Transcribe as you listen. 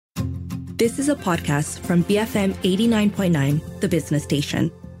This is a podcast from BFM 89.9, the business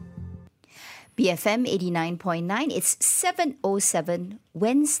station. BFM 89.9, it's 7:07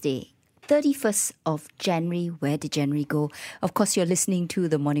 Wednesday, 31st of January. Where did January go? Of course, you're listening to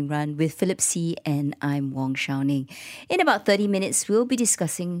The Morning Run with Philip C. and I'm Wong Shao Ning. In about 30 minutes, we'll be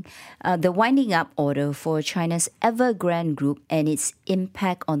discussing the winding up order for China's Evergrande Group and its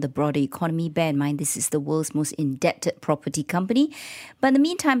impact on the broader economy. Bear in mind, this is the world's most indebted property company. But in the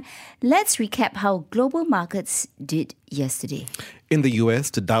meantime, let's recap how global markets did yesterday. In the US,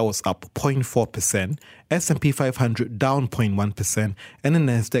 the Dow was up 0.4%, S&P 500 down 0.1%, and the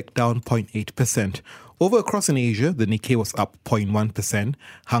Nasdaq down 0.8%. Over across in Asia, the Nikkei was up 0.1%,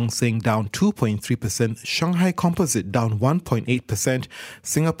 Hang Seng down 2.3%, Shanghai Composite down 1.8%,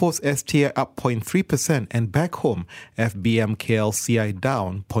 Singapore's STI up 0.3%, and back home, FBM KLCI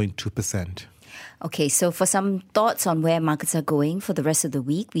down 0.2%. Okay, so for some thoughts on where markets are going for the rest of the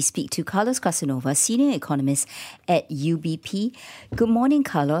week, we speak to Carlos Casanova, Senior Economist at UBP. Good morning,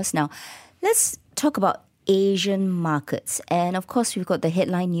 Carlos. Now, let's talk about Asian markets. And of course, we've got the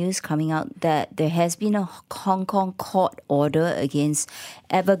headline news coming out that there has been a Hong Kong court order against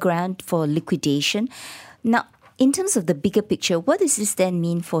Evergrande for liquidation. Now, in terms of the bigger picture, what does this then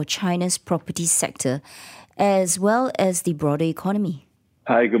mean for China's property sector as well as the broader economy?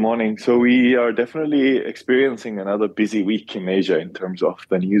 Hi, good morning. So we are definitely experiencing another busy week in Asia in terms of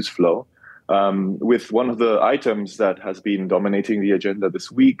the news flow, with one of the items that has been dominating the agenda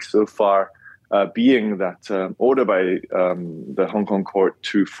this week so far being that order by the Hong Kong court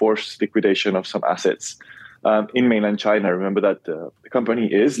to force liquidation of some assets in mainland China. Remember that the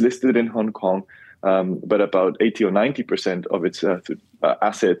company is listed in Hong Kong, but about 80 or 90% of its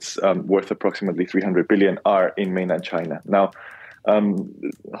assets worth approximately 300 billion are in mainland China. Now,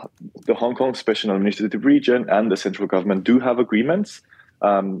 the Hong Kong Special Administrative Region and the central government do have agreements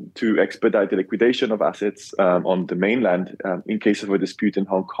to expedite the liquidation of assets on the mainland in case of a dispute in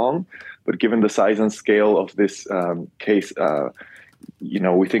Hong Kong. But given the size and scale of this case,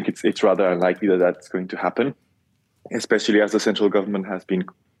 we think it's rather unlikely that that's going to happen, especially as the central government has been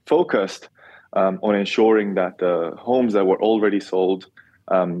focused on ensuring that the homes that were already sold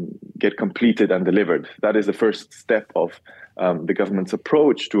get completed and delivered. That is the first step of the government's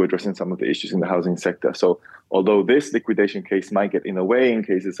approach to addressing some of the issues in the housing sector. So although this liquidation case might get in the way in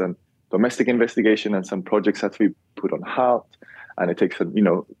case it's a domestic investigation and some projects have to be put on halt and it takes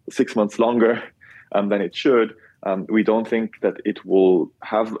 6 months longer than it should, we don't think that it will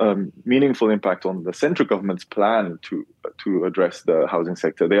have a meaningful impact on the central government's plan to address the housing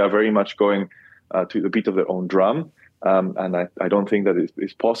sector. They are very much going to the beat of their own drum. And I don't think that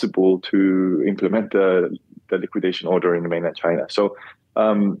it's possible to implement the liquidation order in mainland China. So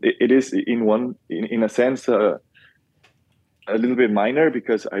it is in a sense a little bit minor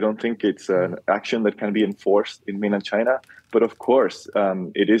because I don't think it's an action that can be enforced in mainland China. But of course,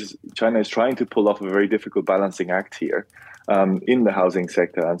 China is trying to pull off a very difficult balancing act here in the housing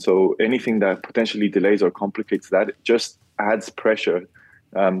sector. And so anything that potentially delays or complicates that just adds pressure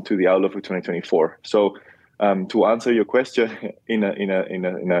to the outlook for 2024. So to answer your question in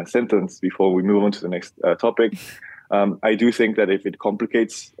a sentence before we move on to the next topic, I do think that if it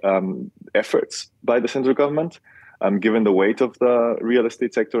complicates efforts by the central government, given the weight of the real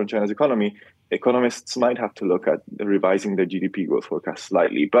estate sector in China's economy, economists might have to look at revising their GDP growth forecast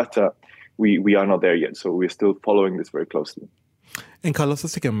slightly. But we are not there yet, so we're still following this very closely. And Carlos,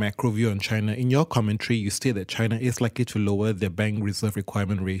 let's take a macro view on China. In your commentary, you state that China is likely to lower their bank reserve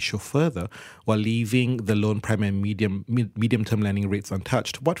requirement ratio further while leaving the loan prime and medium-term lending rates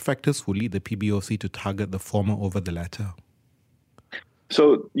untouched. What factors will lead the PBOC to target the former over the latter?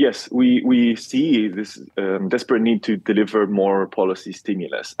 So, yes, we see this desperate need to deliver more policy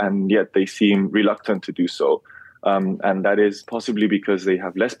stimulus, and yet they seem reluctant to do so. And that is possibly because they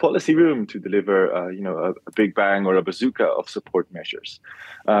have less policy room to deliver, a big bang or a bazooka of support measures.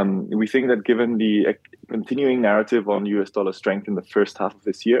 We think that given the continuing narrative on US dollar strength in the first half of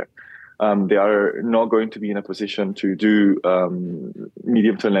this year, they are not going to be in a position to do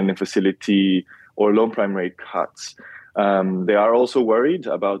medium-term lending facility or loan prime rate cuts. They are also worried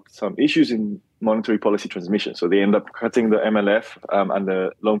about some issues in monetary policy transmission. So they end up cutting the MLF and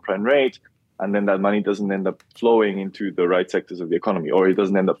the loan prime rate, and then that money doesn't end up flowing into the right sectors of the economy, or it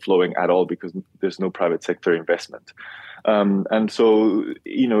doesn't end up flowing at all because there's no private sector investment. And so,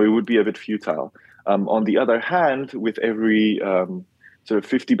 it would be a bit futile. On the other hand, with every sort of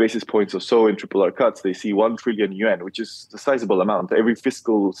 50 basis points or so in RRR cuts, they see 1 trillion yuan, which is a sizable amount. Every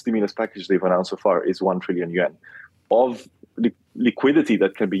fiscal stimulus package they've announced so far is 1 trillion yuan of liquidity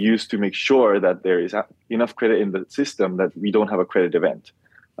that can be used to make sure that there is enough credit in the system that we don't have a credit event.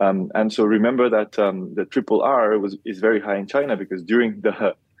 And so remember that the triple R is very high in China because during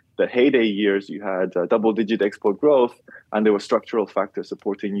the heyday years, you had double-digit export growth, and there were structural factors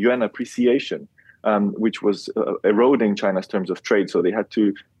supporting yuan appreciation, which was eroding China's terms of trade. So they had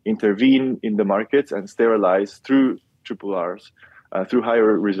to intervene in the markets and sterilize through triple Rs, through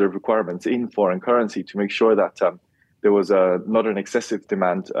higher reserve requirements in foreign currency to make sure that there was not an excessive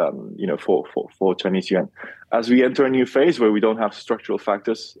demand, for Chinese yuan. As we enter a new phase where we don't have structural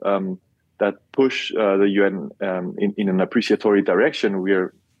factors that push the yuan in an appreciatory direction,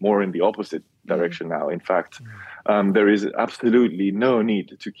 we're more in the opposite direction now. In fact, there is absolutely no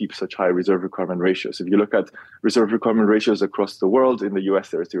need to keep such high reserve requirement ratios. If you look at reserve requirement ratios across the world, in the US,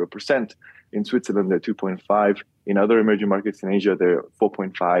 they're 0%. In Switzerland, they're 2.5%. In other emerging markets in Asia, they're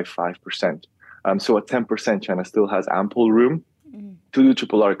 4.5%, 5%. So at 10%, China still has ample room to do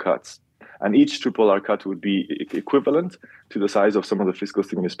triple R cuts. And each triple R cut would be equivalent to the size of some of the fiscal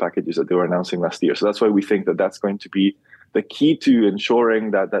stimulus packages that they were announcing last year. So that's why we think that that's going to be the key to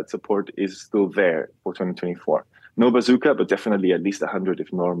ensuring that that support is still there for 2024. No bazooka, but definitely at least 100,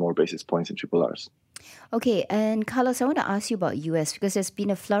 if not more, basis points in triple Rs. Okay, and Carlos, I want to ask you about US because there's been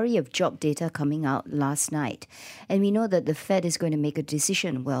a flurry of job data coming out last night. And we know that the Fed is going to make a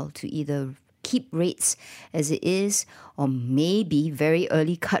decision, to either keep rates as it is or maybe very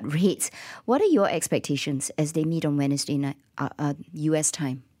early cut rates. What are your expectations as they meet on Wednesday night, US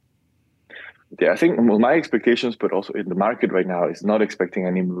time? Yeah, I think my expectations, but also in the market right now, is not expecting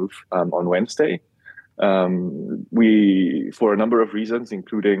any move on Wednesday. We, for a number of reasons,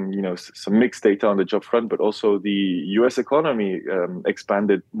 including some mixed data on the job front, but also the U.S. economy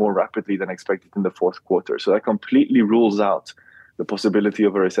expanded more rapidly than expected in the fourth quarter. So that completely rules out the possibility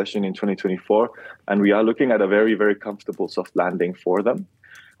of a recession in 2024, and we are looking at a very, very comfortable soft landing for them.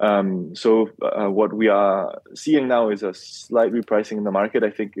 So what we are seeing now is a slight repricing in the market.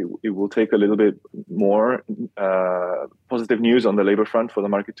 I think it will take a little bit more positive news on the labor front for the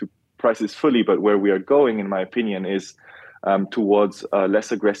market to price this fully. But where we are going, in my opinion, is towards a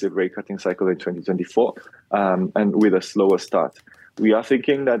less aggressive rate cutting cycle in 2024 and with a slower start. We are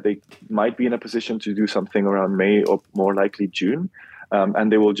thinking that they might be in a position to do something around May or more likely June,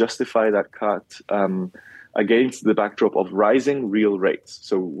 and they will justify that cut against the backdrop of rising real rates.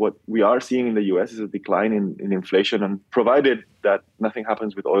 So what we are seeing in the US is a decline in inflation, and provided that nothing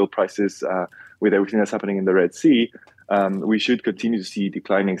happens with oil prices, with everything that's happening in the Red Sea, we should continue to see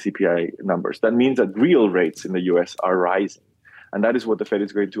declining CPI numbers. That means that real rates in the US are rising. And that is what the Fed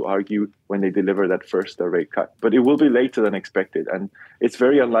is going to argue when they deliver that first rate cut. But it will be later than expected. And it's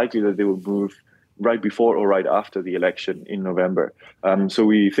very unlikely that they will move right before or right after the election in November. So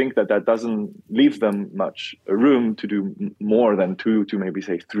we think that doesn't leave them much room to do more than 2 to maybe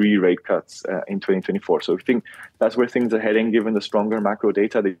say 3 rate cuts in 2024. So we think that's where things are heading, given the stronger macro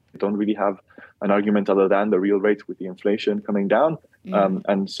data. They don't really have an argument other than the real rate with the inflation coming down.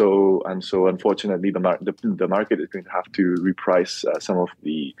 And so unfortunately, the market is going to have to reprice some of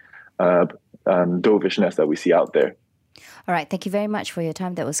the dovishness that we see out there. All right, thank you very much for your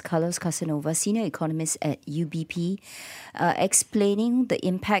time. That was Carlos Casanova, senior economist at UBP, explaining the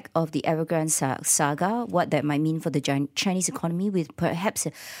impact of the Evergrande saga, what that might mean for the Chinese economy, with perhaps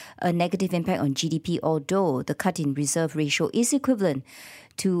a negative impact on GDP, although the cut in reserve ratio is equivalent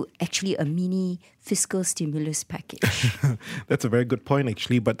to actually a mini fiscal stimulus package. That's a very good point,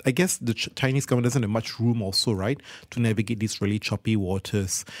 actually. But I guess the Chinese government doesn't have much room also, right, to navigate these really choppy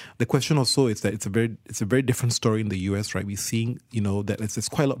waters. The question also is that it's a very different story in the US, right? We're seeing, that there's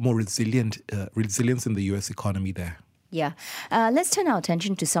quite a lot more resilience in the US economy there. Yeah. Let's turn our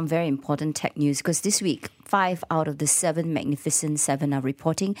attention to some very important tech news, because this week, 5 out of the 7 Magnificent 7 are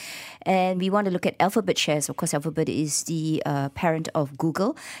reporting. And we want to look at Alphabet shares. Of course, Alphabet is the parent of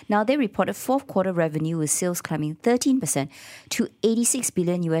Google. Now, they reported fourth quarter revenue with sales climbing 13% to $86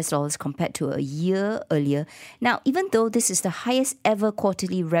 billion compared to a year earlier. Now, even though this is the highest ever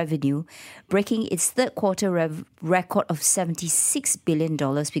quarterly revenue, breaking its third quarter record of $76 billion,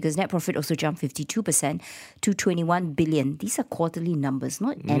 because net profit also jumped 52% to $21 billion. These are quarterly numbers,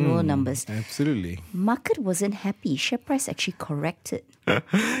 not annual numbers. Absolutely. Market wasn't happy. Share price actually corrected.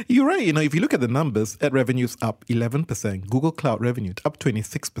 You're right. If you look at the numbers, ad revenue's up 11%. Google Cloud revenue up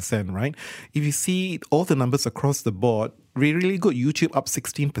 26%, right? If you see all the numbers across the board, really good. YouTube up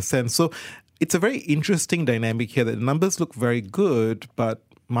 16%. So it's a very interesting dynamic here that the numbers look very good, but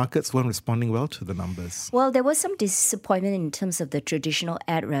markets weren't responding well to the numbers. Well, there was some disappointment in terms of the traditional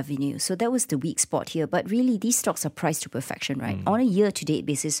ad revenue. So that was the weak spot here. But really, these stocks are priced to perfection, right? On a year-to-date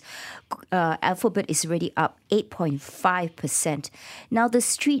basis, Alphabet is already up 8.5%. Now, the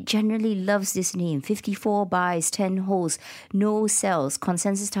street generally loves this name. 54 buys, 10 holds, no sells.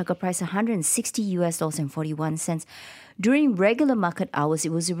 Consensus target price $160.41. During regular market hours,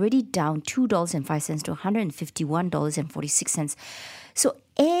 it was already down $2.05 to $151.46. So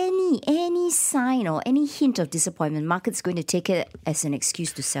any sign or any hint of disappointment, market's going to take it as an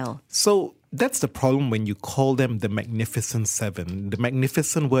excuse to sell. So that's the problem when you call them the Magnificent Seven. The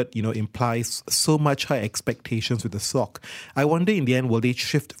magnificent word, implies so much high expectations with the stock. I wonder in the end, will they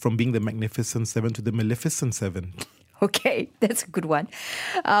shift from being the Magnificent Seven to the Maleficent Seven? Okay, that's a good one.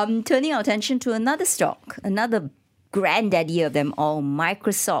 Turning our attention to another stock, another granddaddy of them all,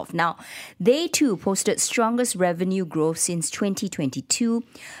 Microsoft. Now, they too posted strongest revenue growth since 2022,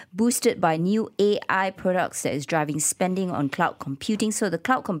 boosted by new AI products that is driving spending on cloud computing. So the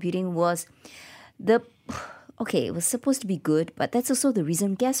cloud computing was it was supposed to be good, but that's also the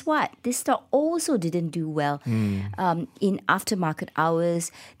reason. Guess what? This stock also didn't do well in aftermarket hours,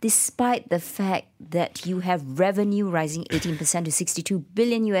 despite the fact that you have revenue rising 18% to $62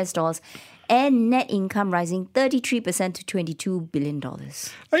 billion and net income rising 33% to $22 billion.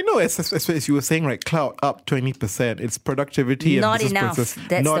 I know, as you were saying, right, cloud up 20%. It's productivity and not business enough. process.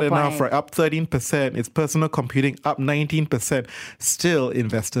 That's not the enough, point. right? Up 13%. It's personal computing up 19%. Still,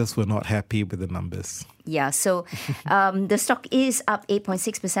 investors were not happy with the numbers. Yeah, so the stock is up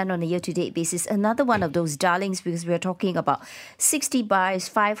 8.6% on a year-to-date basis. Another one of those darlings, because we're talking about 60 buys,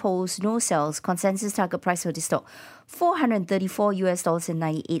 5 holds, no sells. Consensus target price for this stock,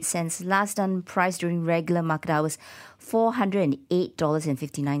 $434.98. Last done price during regular market hours,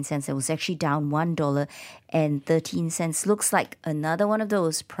 $408.59. It was actually down $1.13. Looks like another one of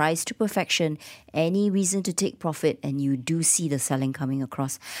those priced to perfection. Any reason to take profit, and you do see the selling coming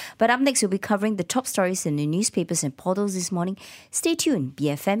across. But up next, we'll be covering the top stories in the newspapers and portals this morning. Stay tuned,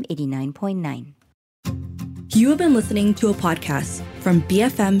 BFM 89.9. You have been listening to a podcast from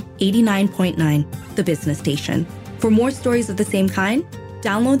BFM 89.9, the business station. For more stories of the same kind,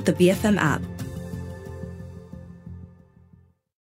 download the BFM app.